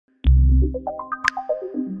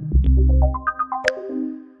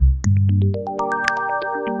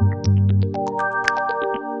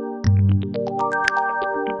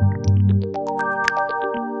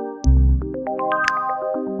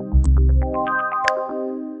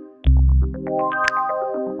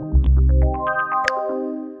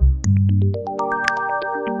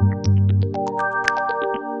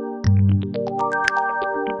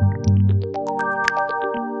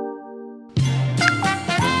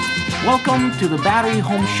Welcome to the Battery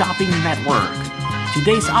Home Shopping Network.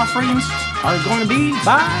 Today's offerings are going to be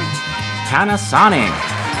by Panasonic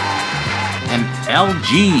and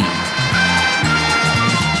LG.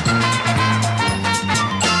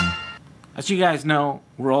 As you guys know,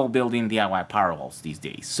 we're all building DIY Powerwalls these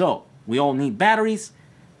days, so we all need batteries.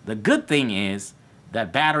 The good thing is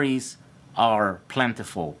that batteries are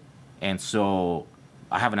plentiful, and so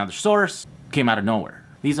I have another source, came out of nowhere.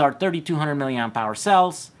 These are 3200 milliamp hour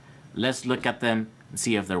cells. Let's look at them and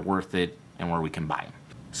see if they're worth it and where we can buy them.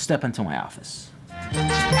 Step into my office.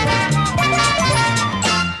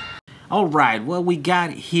 All right, what we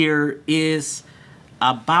got here is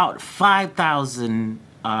about 5,000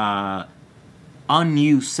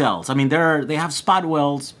 unused cells. I mean, they have spot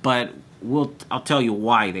welds, but I'll tell you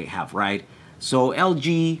why they have, right? So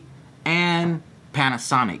LG and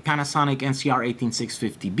Panasonic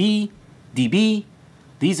NCR18650BD.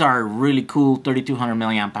 These are really cool 3200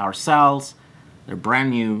 milliamp hour cells. They're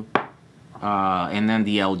brand new. And then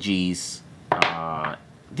the LGs.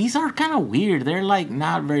 These are kind of weird. They're like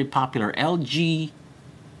not very popular. LG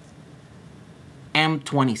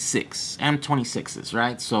M26s,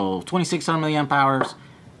 right? So 2600 milliamp hours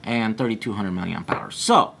and 3200 milliamp hours.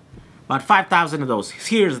 So about 5,000 of those.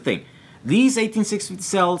 Here's the thing. These 18650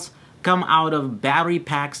 cells come out of battery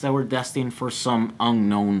packs that were destined for some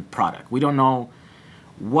unknown product. We don't know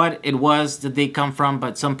what it was that they come from,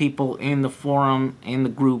 but some people in the forum, in the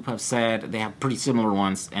group, have said they have pretty similar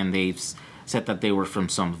ones, and they've said that they were from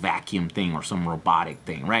some vacuum thing or some robotic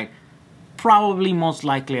thing, right? Probably most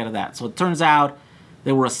likely out of that. So it turns out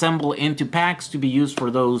they were assembled into packs to be used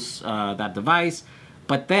for those that device,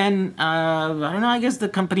 but then I don't know, I guess the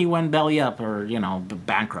company went belly up, or you know,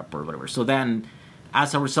 bankrupt or whatever. So then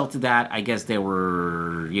as a result of that, I guess they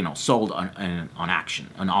were, you know, sold on auction.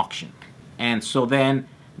 And so then,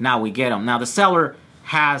 now we get them. Now the seller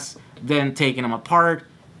has then taken them apart,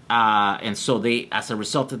 and so they, as a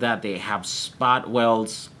result of that, they have spot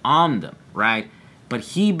welds on them, right? But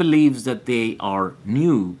he believes that they are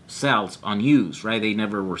new cells, unused, right? They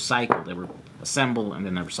never were cycled. They were assembled and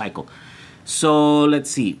then never cycled. So let's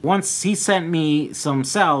see. Once he sent me some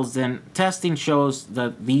cells, then testing shows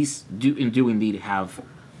that these do indeed have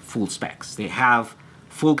full specs. They have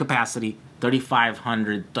full capacity,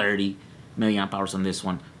 3530 milliamp hours on this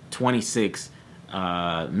one, 26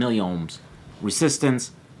 milliohms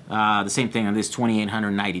resistance. The same thing on this,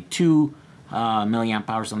 2892 milliamp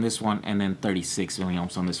hours on this one, and then 36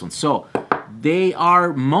 milliohms on this one. So they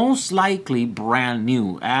are most likely brand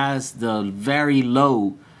new, as the very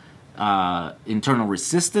low internal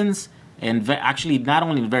resistance, and actually not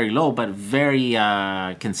only very low, but very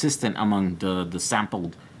consistent among the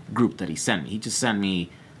sampled group that he sent me. He just sent me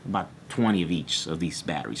about 20 of each of these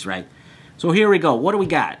batteries, right? So here we go. What do we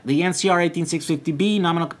got? The NCR18650B,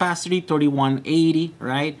 nominal capacity 3180,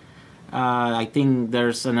 right? I think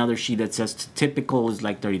there's another sheet that says typical is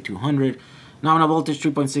like 3200. Nominal voltage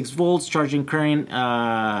 3.6 volts. Charging current,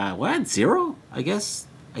 what? 0? I guess.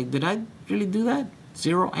 Did I really do that?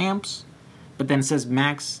 0 amps. But then it says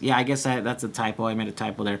max. Yeah, I guess that's a typo. I made a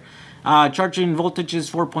typo there. Charging voltage is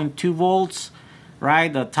 4.2 volts,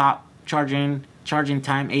 right? The top charging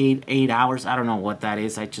time 8 hours. I don't know what that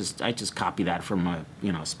is. I just copy that from a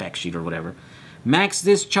spec sheet or whatever. Max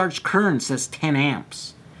discharge current says 10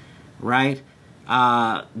 amps, right?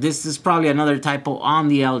 This is probably another typo on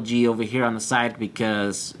the LG over here on the side,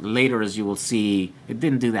 because later, as you will see, it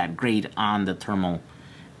didn't do that great on the thermal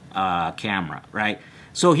camera, right?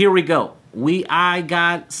 So here we go.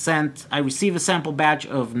 I received a sample batch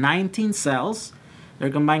of 19 cells. Their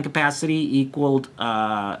combined capacity equaled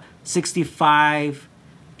 65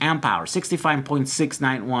 amp hours,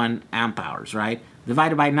 65.691 amp hours, right?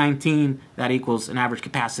 Divided by 19, that equals an average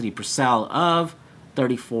capacity per cell of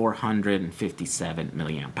 3,457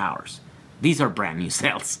 milliamp hours. These are brand new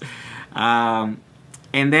cells. And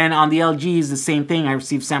then on the LG is the same thing. I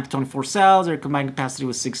received sample 24 cells. Their combined capacity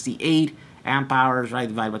was 68 amp hours, right?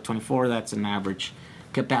 Divided by 24, that's an average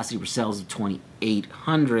capacity per cells of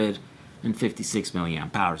 2,856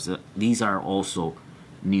 milliamp hours. These are also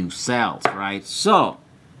new cells, right? So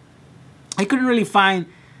I couldn't really find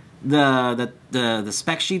the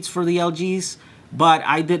spec sheets for the LGs, But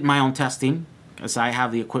I did my own testing because I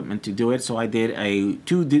have the equipment to do it. So I did a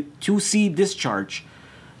 2C discharge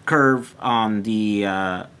curve on the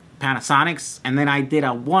Panasonics, and then I did a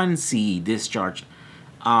 1C discharge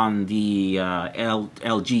on the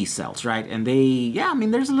LG cells, right? And they, yeah, I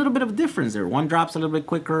mean, there's a little bit of a difference there. One drops a little bit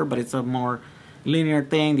quicker, but it's a more linear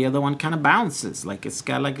thing. The other one kind of bounces, like it's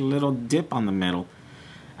got like a little dip on the middle.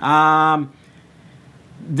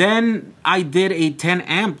 Then I did a 10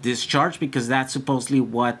 amp discharge because that's supposedly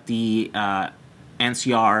what the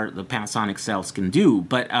NCR, the Panasonic cells, can do.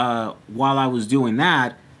 But while I was doing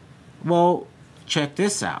that, well, check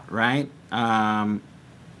this out, right?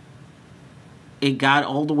 It got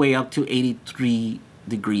all the way up to 83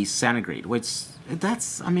 degrees centigrade, which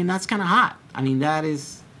that's, I mean, that's kind of hot. I mean, that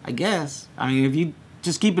is, I guess, I mean, if you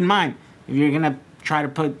just keep in mind, if you're gonna try to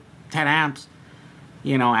put 10 amps,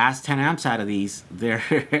 you know, ask 10 amps out of these, they're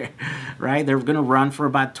right, they're gonna run for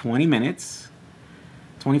about 20 minutes,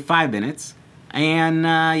 25 minutes, and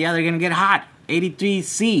yeah, they're gonna get hot. 83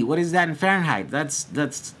 C, what is that in Fahrenheit?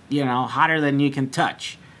 That's you know, hotter than you can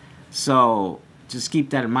touch. So just keep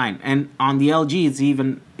that in mind. And on the LG, it's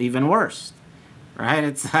even worse, right?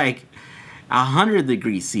 It's like 100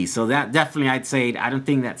 degrees C. So that definitely, I'd say, I don't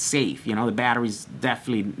think that's safe. You know, the battery's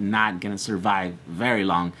definitely not gonna survive very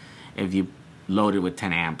long if you load it with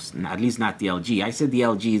 10 amps. At least not the LG. I said the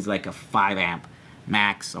LG is like a 5 amp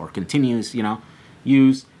max or continuous, you know,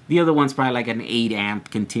 use. The other one's probably like an 8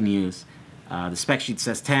 amp continuous. The spec sheet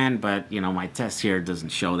says 10, but you know, my test here doesn't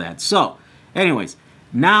show that. So anyways,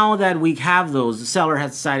 now that we have those, the seller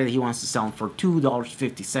has decided he wants to sell them for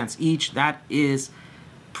 $2.50 each. That is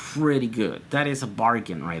pretty good. That is a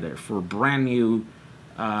bargain right there for brand new,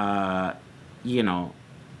 you know,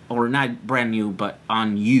 or not brand new, but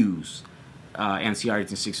unused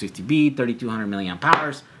NCR18650BD, 3200 milliamp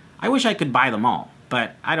hours. I wish I could buy them all,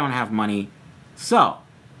 but I don't have money. So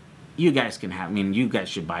you guys can have, I mean, you guys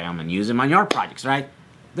should buy them and use them on your projects, right?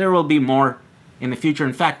 There will be more in the future.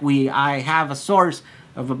 In fact, I have a source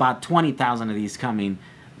of about 20,000 of these coming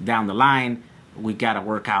down the line. We got to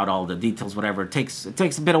work out all the details, whatever. It takes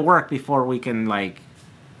a bit of work before we can like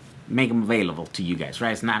make them available to you guys,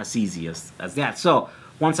 right? It's not as easy as that. So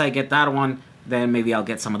once I get that one, then maybe I'll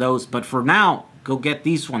get some of those. But for now, go get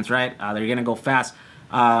these ones, right? They're gonna go fast.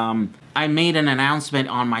 I made an announcement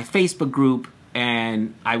on my Facebook group,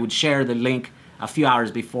 and I would share the link a few hours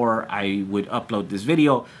before I would upload this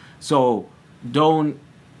video. So don't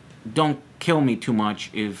kill me too much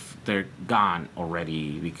if they're gone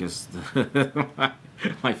already, because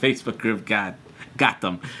my Facebook group got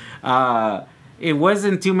them. It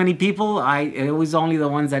wasn't too many people. It was only the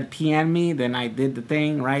ones that PM'd me. Then I did the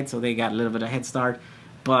thing, right? So they got a little bit of head start.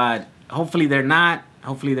 But hopefully they're not.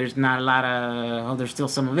 Hopefully there's not a lot of. Oh, there's still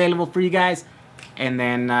some available for you guys. And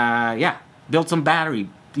then yeah, build some battery.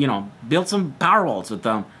 You know, build some Powerwalls with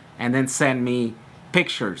them, and then send me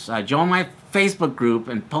pictures. Join my Facebook group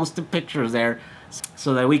and post the pictures there,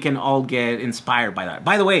 so that we can all get inspired by that.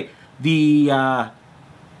 By the way, the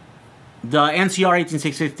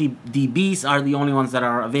NCR18650BDs are the only ones that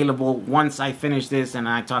are available. Once I finish this and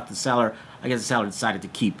I talk to the seller, I guess the seller decided to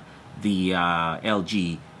keep the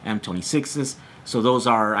LG M26s. So those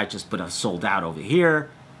are, I just put a sold out over here.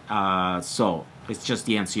 So it's just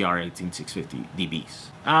the NCR18650BDs.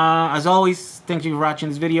 As always, thank you for watching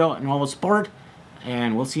this video and all the support,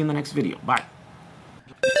 and we'll see you in the next video. Bye.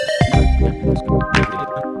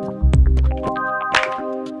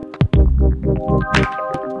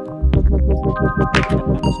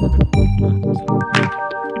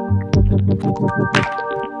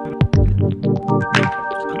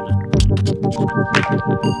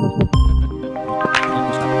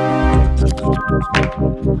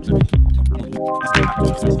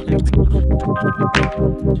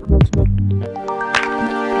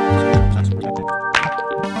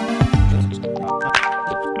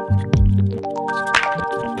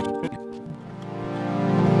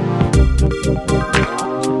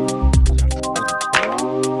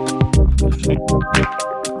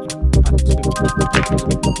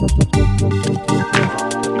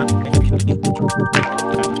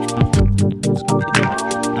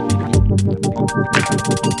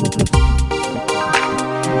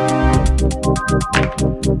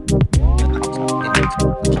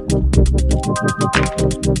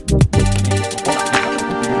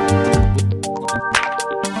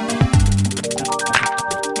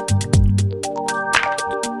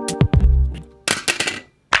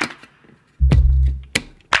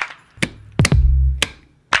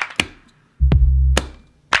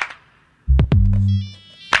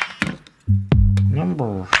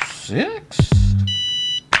 Number 6.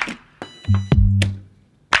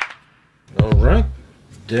 All right.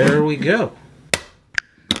 there we go.